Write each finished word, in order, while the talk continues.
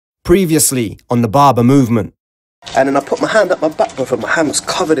Previously on the Barber Movement. And then I put my hand up my back, brother. My hand was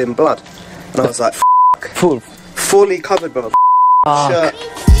covered in blood. And I was like, fully covered, brother. Shirt.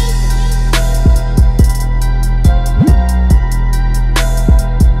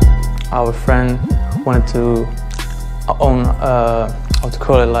 Our friend wanted to own, how to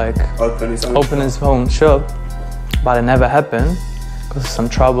call it, like open his own shop, but it never happened because of some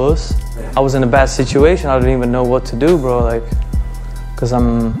troubles. I was in a bad situation. I didn't even know what to do, bro. Like, because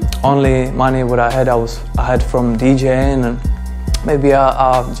only money what I had from DJing, and maybe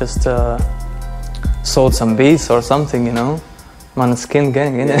I just sold some beats or something, you know. Man, skin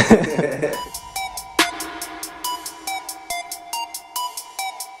gang, innit?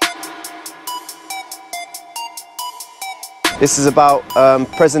 This is about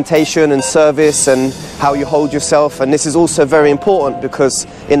presentation and service and how you hold yourself, and this is also very important because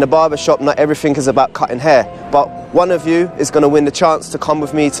in the barber shop not everything is about cutting hair, but one of you is going to win the chance to come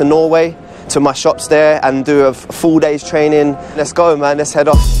with me to Norway, to my shops there, and do a full day's training. Let's go, man, let's head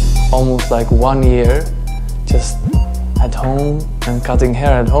off. Almost like 1 year just at home and cutting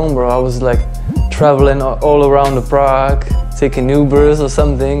hair at home, bro. I was like traveling all around the Prague, taking Ubers or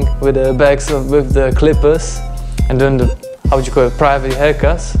something with the bags with the clippers and doing the, how would you call it, private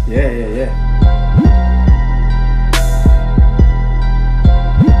haircuts? Yeah.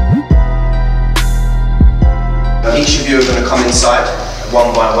 Each of you are going to come inside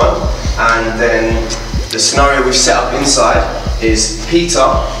one by one, and then the scenario we've set up inside is Peter.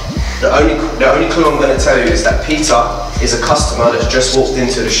 The only clue I'm going to tell you is that Peter is a customer that's just walked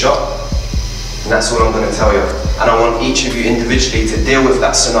into the shop, and that's all I'm going to tell you. And I want each of you individually to deal with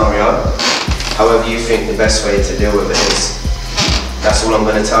that scenario however you think the best way to deal with it is. That's all I'm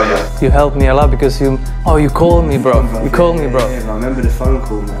going to tell you. You helped me a lot because you called me, bro. You called me, bro. Yeah, I remember the phone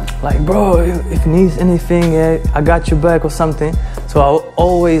call, man. Like, bro, if you need anything, yeah, I got your back or something. So I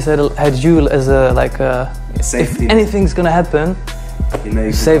always had you as a, like, if anything's gonna happen,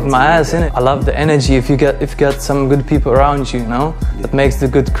 you saved my ass, innit? I love the energy if you got some good people around you, you know? Yeah. That makes the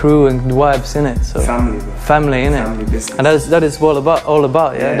good crew and good vibes, innit? So family, bro. Family, innit? Family business. And that is all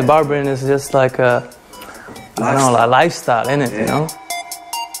about, yeah? The barbering is just like a, I don't know, a lifestyle, innit, you know?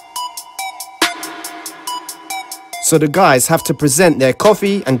 So the guys have to present their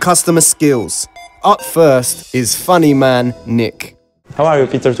coffee and customer skills. Up first is funny man Nick. How are you,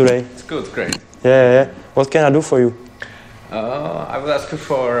 Peter, today? It's good, great. Yeah. What can I do for you? I will ask you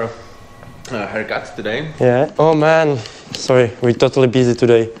for a haircut today. Yeah. Oh man, sorry, we're totally busy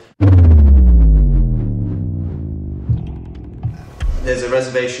today. There's a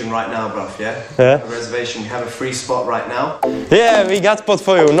reservation right now, bruv, yeah? Yeah. A reservation, you have a free spot right now. Yeah, we got spot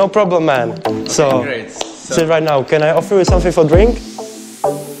for you, no problem, man. Okay, so, great. Sit right now. Can I offer you something for drink?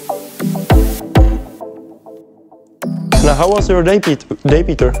 Now, how was your day, Peter?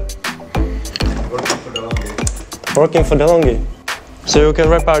 Working for Delonghi. Working for Delonghi. So you can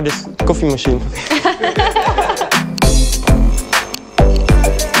repair this coffee machine.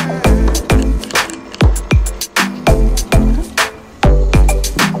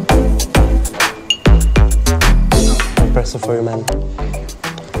 Espresso for you, man.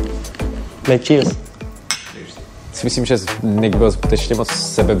 Make cheers. Myslím, že Nick byl skutečně moc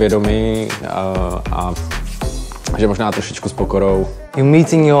sebevědomý a že možná trošičku s pokorou. You're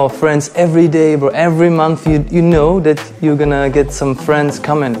meeting your friends every day, bro. Every month you know that you're gonna get some friends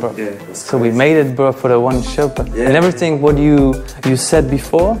coming, bro. Yeah, so we made it, bro, for the one shop. Yeah. And everything what you said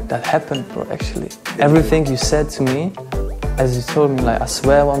before, that happened, bro, actually. Yeah. Everything you said to me, as you told me, like, I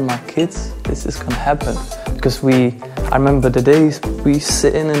swear on my kids, this is gonna happen. Because I remember the days we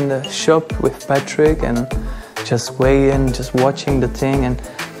sitting in the shop with Patrick and just waiting, just watching the thing, and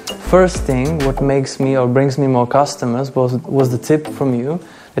first thing what makes me or brings me more customers was the tip from you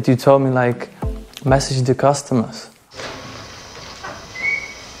that you told me, like, message the customers.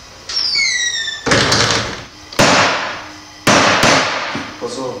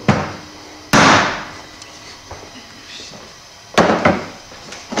 What's up?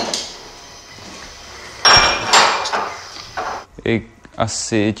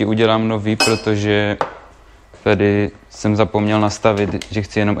 Asi ti udělám nový, protože tady jsem zapomněl nastavit, že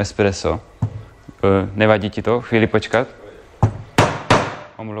chci jenom espresso. Nevadí ti to? Chvíli počkat?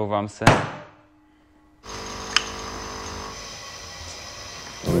 Omlouvám se.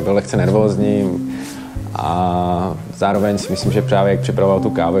 Byl lehce nervózní a zároveň si myslím, že právě jak připravoval tu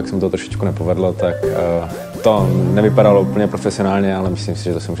kávu, jak se mu to trošičku nepovedlo, tak to nevypadalo úplně profesionálně, ale myslím si,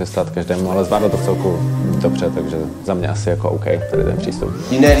 že to se může stát každému, ale zvládlo to v celku dobře, takže za mě asi jako OK, tady ten přístup.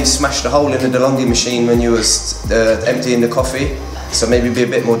 You nearly smashed a hole in the Delonghi machine when you was emptying the coffee, so maybe be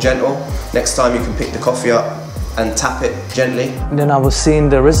a bit more gentle. Next time you can pick the coffee up and tap it gently. Then I was seeing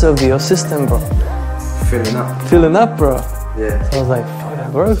the result of your system, bro. Filling up. Filling up, bro. Yeah. So I was like, fuck,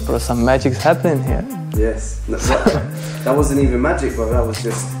 that works, bro. Some magic's happening here. Yes. That wasn't even magic, bro. That was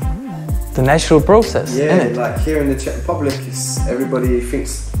just the natural process. Yeah, innit? like here in the Czech Republic, everybody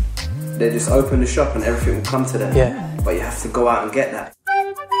thinks they just open the shop and everything will come to them. Yeah. But you have to go out and get that.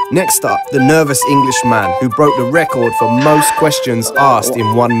 Next up, the nervous Englishman who broke the record for most questions asked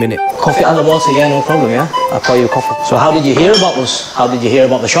in 1 minute. Coffee and the water, yeah, no problem, yeah? I'll pour you a coffee. So how did you hear about us? How did you hear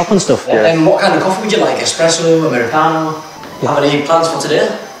about the shop and stuff? Yeah. And what kind of coffee would you like? Espresso, Americano? You have any plans for today?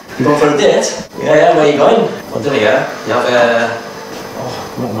 You going for a date? Yeah, where are you going? For dinner, yeah? You have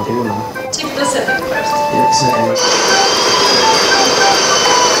what am I doing now? Check the setting first. Yes.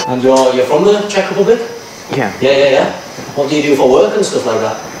 And you're from the Czech Republic? Yeah. Yeah. What do you do for work and stuff like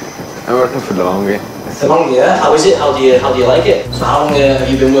that? I'm working for Delonghi. Delonghi, yeah? How is it? How do you like it? So how long have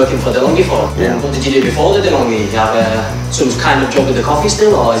you been working for Delonghi for? Yeah. What did you do before the Delonghi? You have some kind of job with the coffee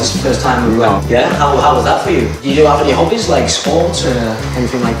still, or is this the first time? No. Yeah? How was that for you? Do you have any hobbies like sports or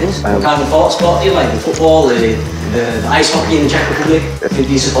anything like this? What kind of sport do you like? The football, the ice hockey in the Czech Republic? Who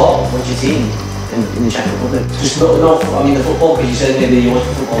do you support? What's your team in the Czech Republic? Just the football, because you said maybe you watch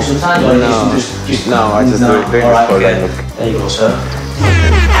football sometimes, or No. just No, I just do it for okay. There you go, sir.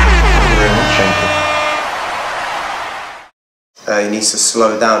 He needs to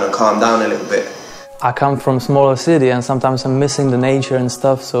slow down and calm down a little bit. I come from a smaller city and sometimes I'm missing the nature and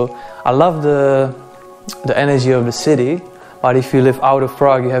stuff, so I love the energy of the city. But if you live out of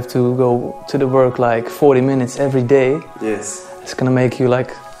Prague, you have to go to the work like 40 minutes every day. Yes. It's gonna make you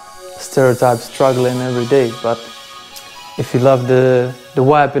like stereotype struggling every day. But if you love the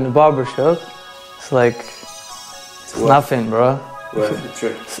vibe in the barber shop, it's like it's nothing, bro. Worth the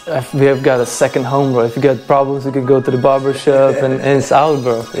trip. We have got a second home, bro. If you got problems, you could go to the barber shop and it's out,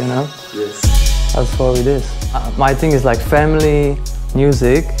 bro, you know? Yes. That's what it is. My thing is like family,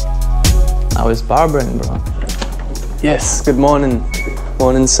 music. Now it's barbering, bro. Yes, good morning.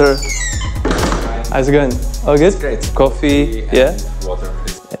 Morning, sir. How's it going? All good? Great. Coffee, yeah? Water.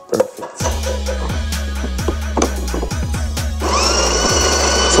 Yeah, perfect.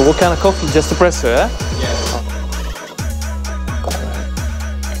 So what kind of coffee? Just espresso, yeah?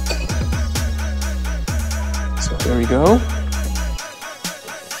 There we go.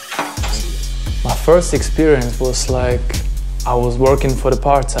 My first experience was like I was working for the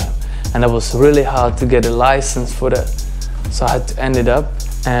part-time and it was really hard to get a license for that. So I had to end it up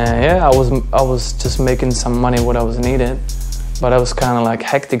and yeah, I was just making some money what I was needed, but it was kind of like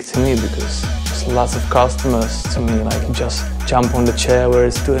hectic to me because there's lots of customers to me, like just jump on the chair where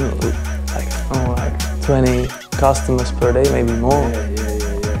it's doing like 20 customers per day, maybe more.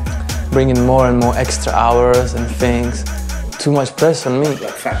 Bringing more and more extra hours and things. Too much press on me.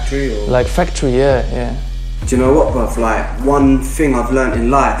 Like factory or? Like factory, yeah. Do you know what, bruv? Like, one thing I've learned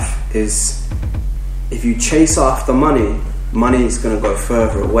in life is if you chase after money, money is going to go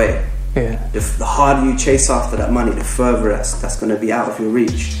further away. Yeah. The harder you chase after that money, the further that's going to be out of your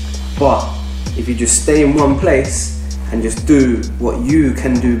reach. But if you just stay in one place and just do what you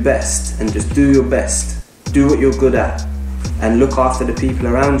can do best and just do your best, do what you're good at, and look after the people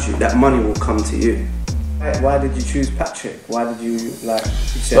around you, that money will come to you. Why did you choose Patrick? Why did you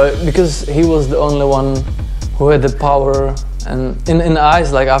But because he was the only one who had the power, and in the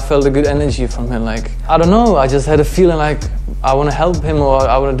eyes, like I felt a good energy from him. Like I don't know, I just had a feeling like I want to help him or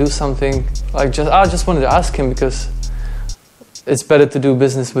I want to do something. Like I just wanted to ask him because it's better to do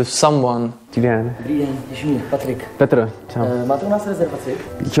business with someone. Dobrý den, těší mě, Patrik. Petr, čau. Máte u nás rezervaci?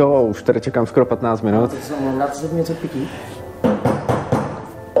 Jo, už tady čekám skoro 15 minut. Máte se něco k pití?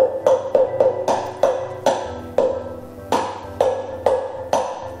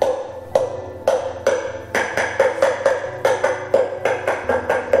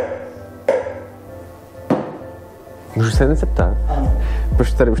 Můžu se jen zeptat? Ano.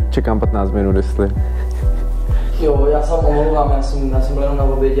 Proč tady už čekám 15 minut, jestli? Jo, já se omlouvám, já jsem byl jenom na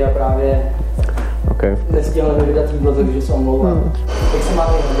obědě a právě nestihl mi vydat jídlo, takže se omlouvám. Jak se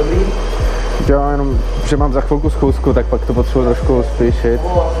máte, dobrý? Jo, jenom, že mám za chvilku schůzku, tak pak to potřebuji trošku spíšit.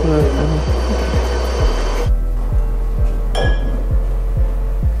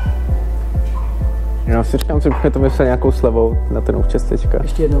 Já si říkám, že bychom to mysleli nějakou slevou na ten účest teďka.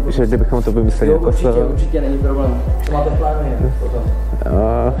 Ještě jednou. Že kdybychom to vymysleli jako slevou. Určitě, není problém. Co máte v plánu potom?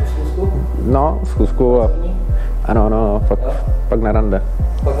 Schůzku? No, schůzku a ano, pak na rande.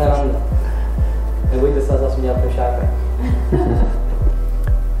 Pak na rande. Nebojte se zase udělat pešáka.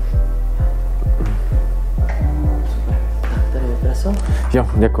 Super. Tak tady je preso. Jo,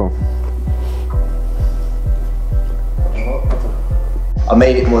 děkuju. I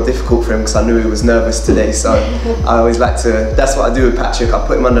made it more difficult for him because I knew he was nervous today. So I always like to, that's what I do with Patrick. I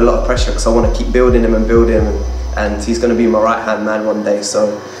put him under a lot of pressure because I want to keep building him, and he's going to be my right-hand man one day.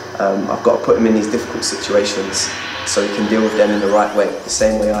 So I've got to put him in these difficult situations so he can deal with them in the right way, the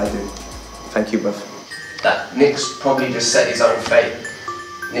same way I do. Thank you, bruv. That Nick's probably just set his own fate.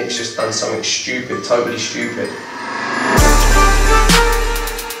 Nick's just done something stupid, totally stupid.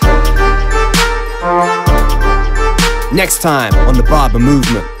 Next time on the Barber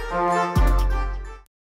Movement.